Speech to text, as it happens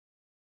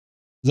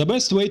The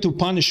best way to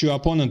punish your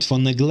opponent for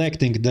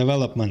neglecting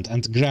development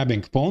and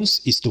grabbing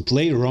pawns is to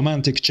play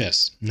romantic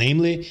chess,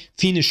 namely,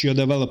 finish your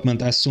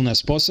development as soon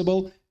as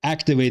possible,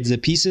 activate the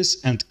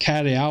pieces and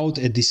carry out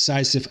a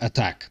decisive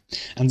attack.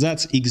 And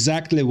that's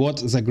exactly what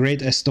the great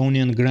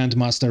Estonian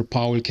grandmaster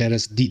Paul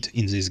Keres did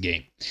in this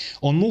game.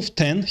 On move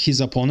 10, his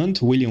opponent,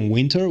 William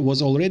Winter,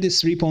 was already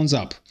 3 pawns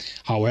up.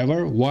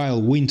 However,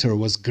 while Winter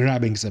was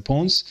grabbing the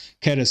pawns,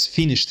 Keres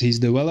finished his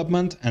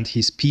development and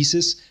his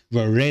pieces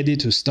were ready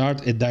to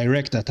start a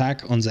direct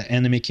attack on the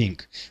enemy king,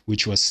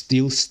 which was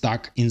still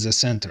stuck in the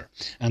center.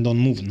 And on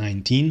move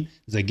 19,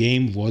 the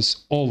game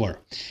was over.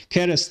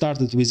 Keres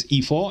started with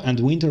e4 and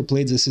Winter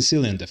played the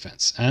Sicilian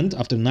defense, and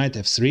after knight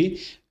f3,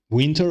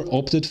 Winter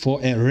opted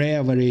for a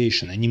rare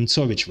variation, a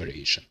Nxfe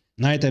variation,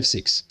 knight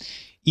f6.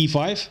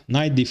 e5,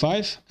 knight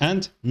d5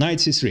 and knight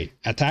c3,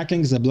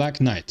 attacking the black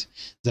knight.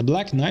 The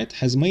black knight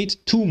has made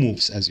 2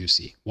 moves, as you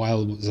see,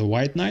 while the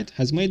white knight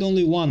has made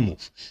only 1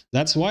 move.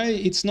 That's why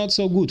it's not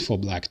so good for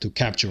black to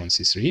capture on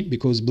c3,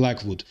 because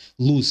black would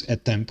lose a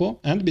tempo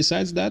and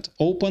besides that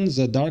open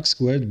the dark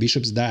squared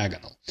bishop's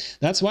diagonal.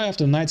 That's why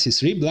after knight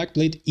c3 black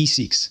played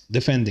e6,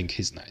 defending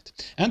his knight.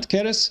 And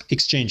Keres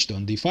exchanged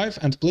on d5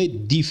 and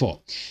played d4.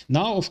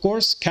 Now, of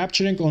course,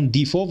 capturing on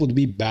d4 would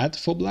be bad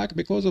for black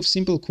because of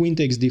simple queen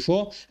takes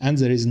d4, and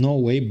there is no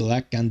way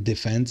black can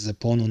defend the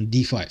pawn on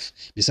d5.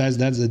 Besides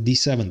that, the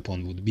d7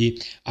 pawn would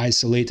be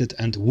isolated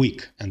and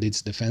weak, and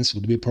its defense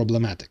would be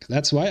problematic.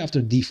 That's why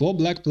after d4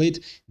 black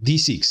played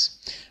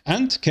d6.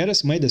 And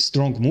Keres made a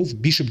strong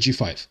move, bishop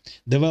g5,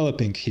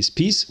 developing his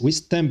piece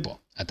with tempo,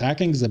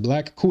 attacking the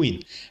black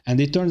queen.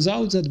 And it turns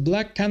out that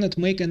black cannot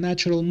make a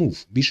natural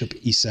move, bishop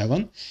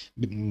e7,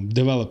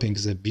 developing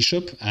the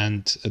bishop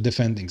and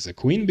defending the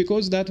queen,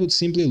 because that would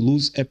simply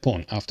lose a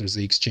pawn after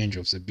the exchange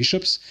of the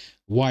bishops.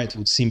 White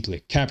would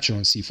simply capture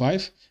on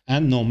c5,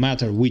 and no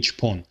matter which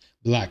pawn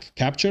black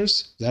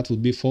captures, that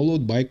would be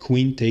followed by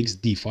queen takes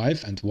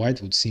d5, and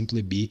white would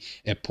simply be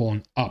a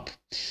pawn up.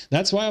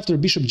 That's why after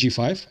bishop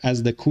g5,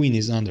 as the queen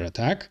is under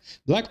attack,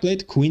 black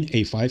played queen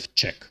a5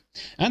 check.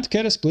 And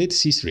Keres played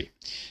c3.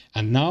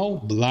 And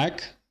now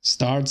black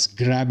starts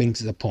grabbing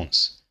the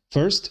pawns.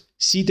 First,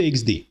 c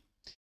takes d.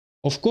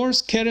 Of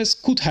course, Keres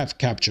could have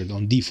captured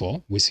on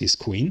d4 with his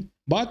queen,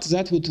 but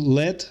that would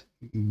let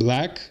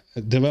black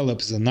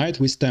develop the knight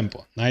with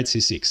tempo, knight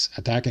c6,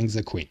 attacking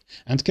the queen.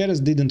 And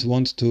Keres didn't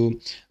want to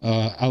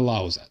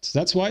allow that.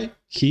 That's why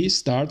he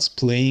starts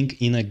playing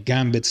in a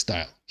gambit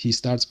style. He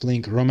starts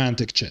playing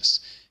romantic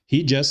chess.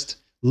 He just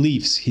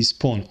leaves his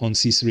pawn on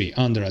c3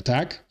 under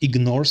attack,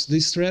 ignores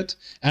this threat,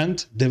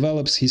 and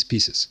develops his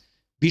pieces.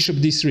 Bishop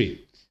d3.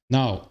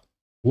 Now,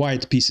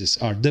 white pieces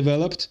are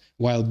developed,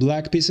 while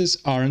black pieces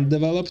aren't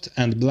developed,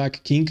 and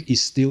black king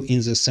is still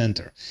in the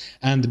center.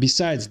 And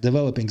besides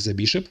developing the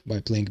bishop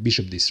by playing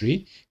bishop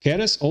d3,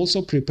 Keres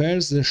also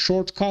prepares the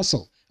short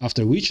castle,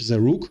 after which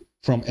the rook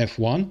from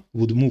f1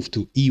 would move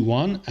to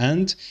e1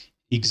 and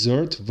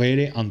exert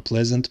very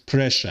unpleasant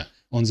pressure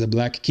on the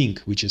black king,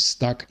 which is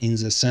stuck in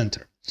the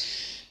center.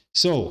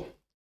 So,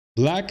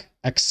 black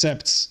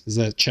accepts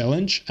the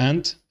challenge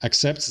and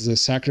accepts the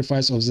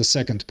sacrifice of the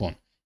second pawn.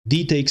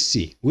 D takes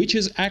c, which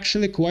is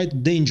actually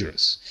quite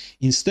dangerous.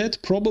 Instead,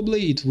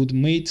 probably it would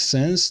make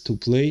sense to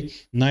play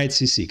knight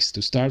c6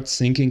 to start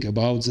thinking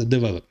about the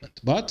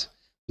development. But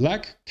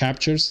black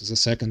captures the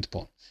second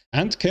pawn.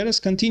 And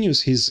Keres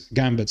continues his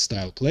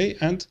gambit-style play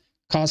and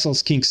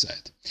castles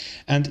kingside.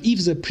 And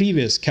if the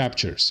previous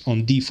captures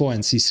on d4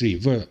 and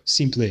c3 were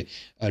simply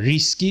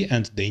risky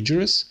and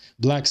dangerous,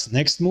 black's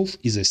next move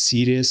is a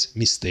serious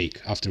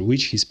mistake, after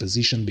which his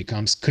position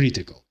becomes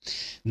critical.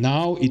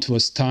 Now it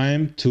was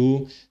time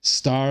to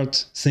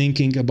start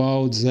thinking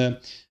about the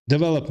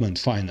development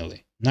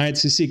finally. Knight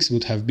c6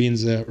 would have been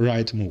the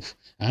right move.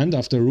 And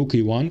after rook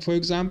e1, for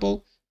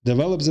example,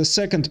 develop the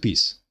second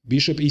piece,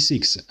 bishop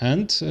e6,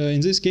 and in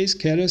this case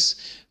Keres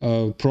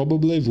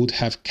probably would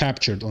have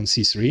captured on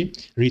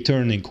c3,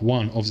 returning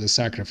one of the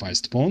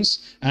sacrificed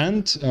pawns,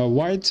 and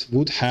white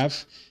would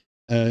have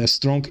a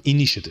strong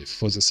initiative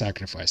for the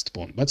sacrificed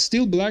pawn. But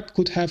still black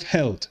could have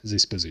held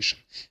this position.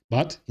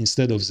 But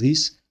instead of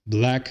this,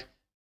 black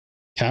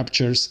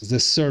captures the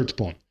third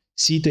pawn,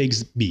 c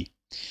takes b.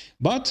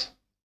 But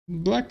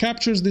black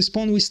captures this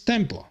pawn with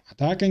tempo,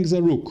 attacking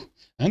the rook.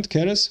 And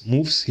Keres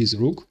moves his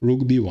rook,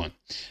 rook b1.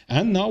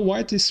 And now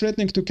white is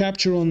threatening to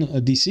capture on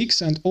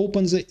d6 and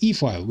open the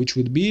e-file, which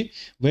would be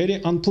very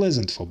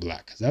unpleasant for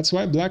black. That's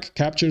why black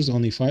captures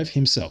on e5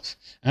 himself.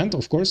 And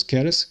of course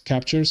Keres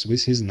captures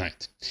with his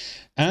knight.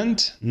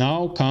 And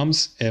now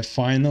comes a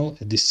final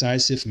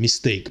decisive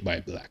mistake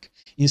by black.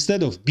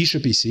 Instead of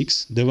bishop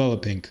e6,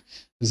 developing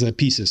the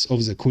pieces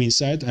of the queen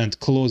side and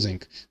closing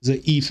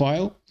the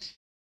e-file,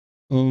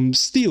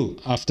 still,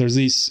 after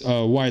this,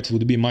 white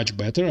would be much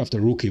better, after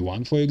rook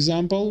e1, for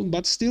example,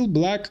 but still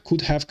black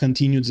could have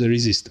continued the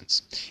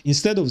resistance.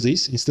 Instead of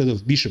this, instead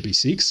of bishop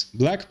e6,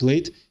 black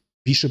played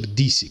bishop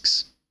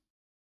d6.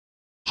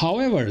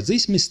 However,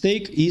 this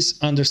mistake is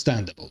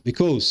understandable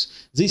because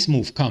this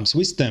move comes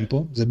with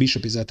tempo, the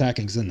bishop is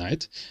attacking the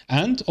knight,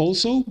 and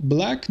also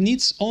black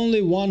needs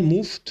only one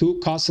move to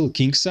castle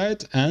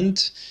kingside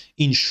and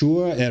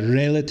ensure a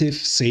relative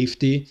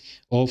safety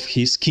of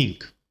his king.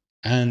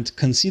 And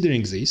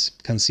considering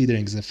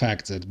the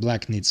fact that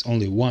black needs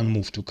only one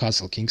move to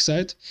castle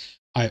kingside,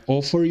 I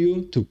offer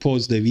you to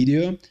pause the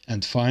video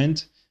and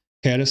find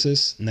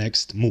Keres's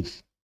next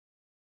move.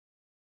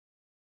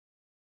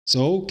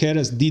 So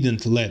Keres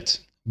didn't let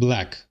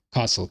black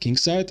castle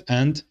kingside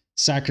and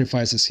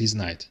sacrifices his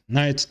knight.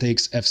 Knight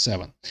takes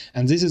f7.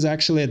 And this is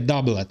actually a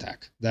double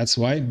attack. That's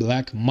why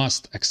black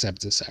must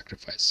accept the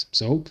sacrifice.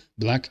 So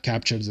black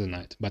captured the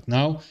knight. But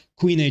now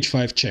queen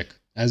h5 check.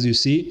 As you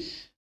see,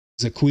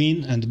 the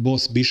queen and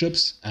both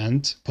bishops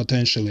and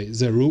potentially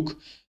the rook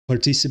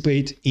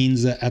participate in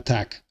the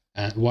attack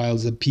while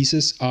the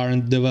pieces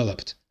aren't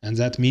developed. And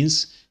that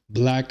means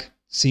black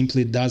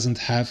simply doesn't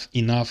have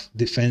enough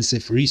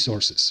defensive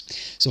resources.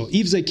 So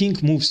if the king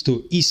moves to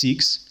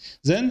e6,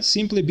 then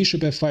simply bishop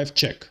f5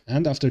 check,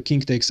 and after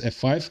king takes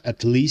f5,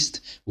 at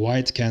least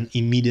white can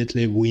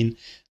immediately win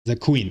the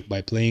queen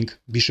by playing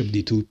bishop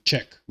d2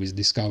 check with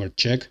discovered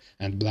check,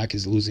 and black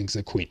is losing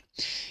the queen.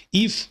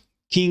 If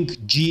king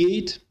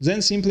g8,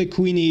 then simply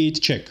queen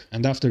e8 check,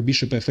 and after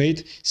bishop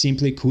f8,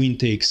 simply queen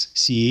takes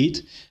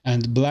c8,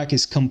 and black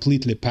is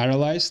completely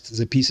paralyzed,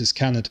 the pieces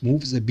cannot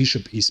move, the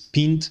bishop is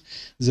pinned,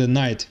 the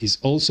knight is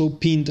also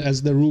pinned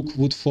as the rook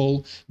would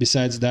fall.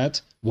 Besides that,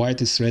 white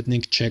is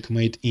threatening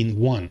checkmate in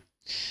 1.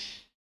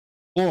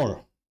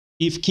 Or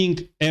if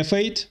king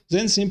f8,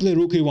 then simply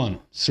rook e1,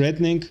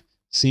 threatening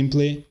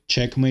simply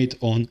checkmate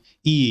on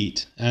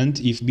e8, and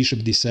if bishop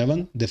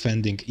d7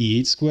 defending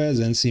e8 square,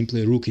 then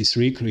simply rook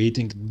e3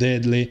 creating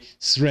deadly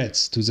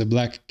threats to the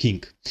black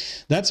king.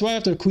 That's why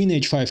after queen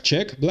h5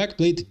 check, black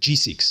played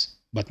g6,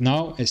 but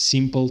now a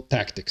simple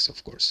tactics,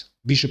 of course.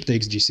 Bishop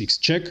takes g6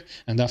 check,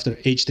 and after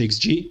h takes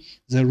g,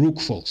 the rook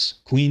falls,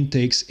 queen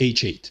takes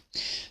h8.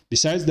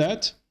 Besides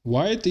that,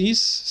 white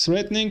is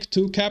threatening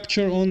to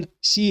capture on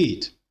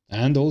c8,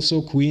 and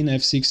also queen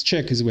f6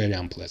 check is very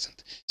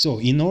unpleasant. So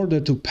in order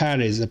to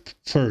parry the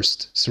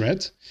first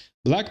threat,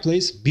 black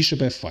plays bishop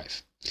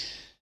f5.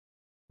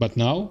 But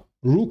now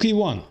rook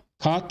e1,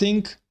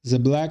 cutting the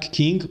black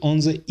king on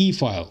the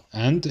e-file,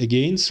 and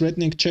again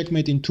threatening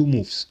checkmate in 2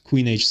 moves.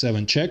 Queen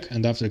h7 check,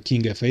 and after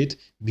king f8,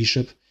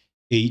 bishop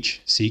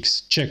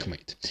h6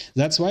 checkmate.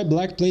 That's why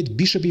black played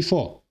bishop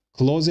e4,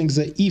 closing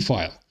the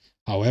e-file.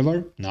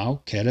 However,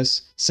 now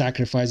Keres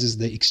sacrifices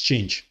the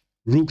exchange.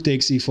 Rook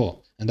takes e4,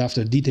 and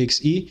after d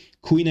takes e,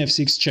 queen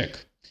f6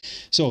 check.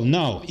 So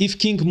now, if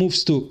king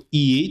moves to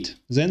e8,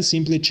 then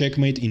simply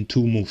checkmate in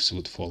 2 moves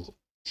would follow.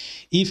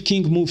 If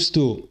king moves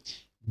to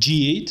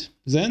g8,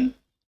 then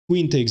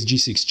queen takes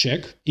g6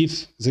 check.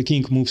 If the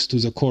king moves to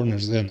the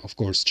corners, then of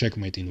course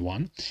checkmate in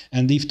 1.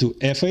 And if to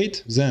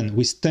f8, then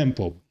with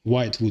tempo,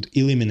 white would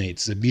eliminate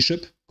the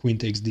bishop, queen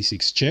takes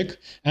d6 check,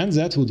 and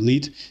that would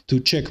lead to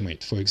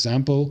checkmate. For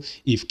example,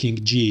 if king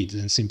g8,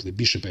 then simply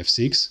bishop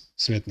f6,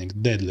 threatening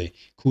deadly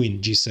queen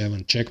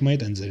g7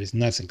 checkmate, and there is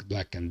nothing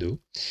black can do.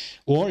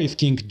 Or if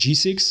king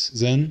g6,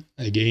 then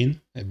again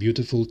a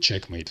beautiful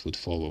checkmate would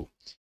follow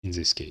in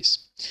this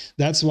case.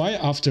 That's why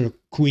after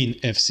queen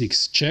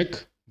f6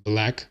 check,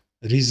 black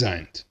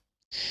resigned.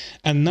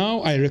 And now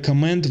I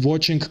recommend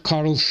watching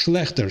Karl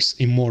Schlechter's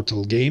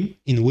immortal game,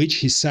 in which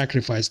he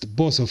sacrificed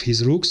both of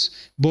his rooks,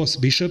 both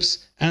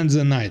bishops and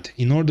the knight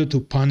in order to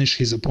punish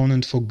his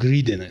opponent for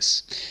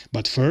greediness.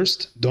 But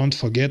first, don't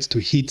forget to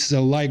hit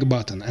the like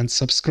button and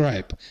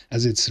subscribe,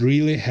 as it's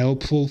really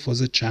helpful for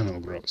the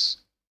channel growth.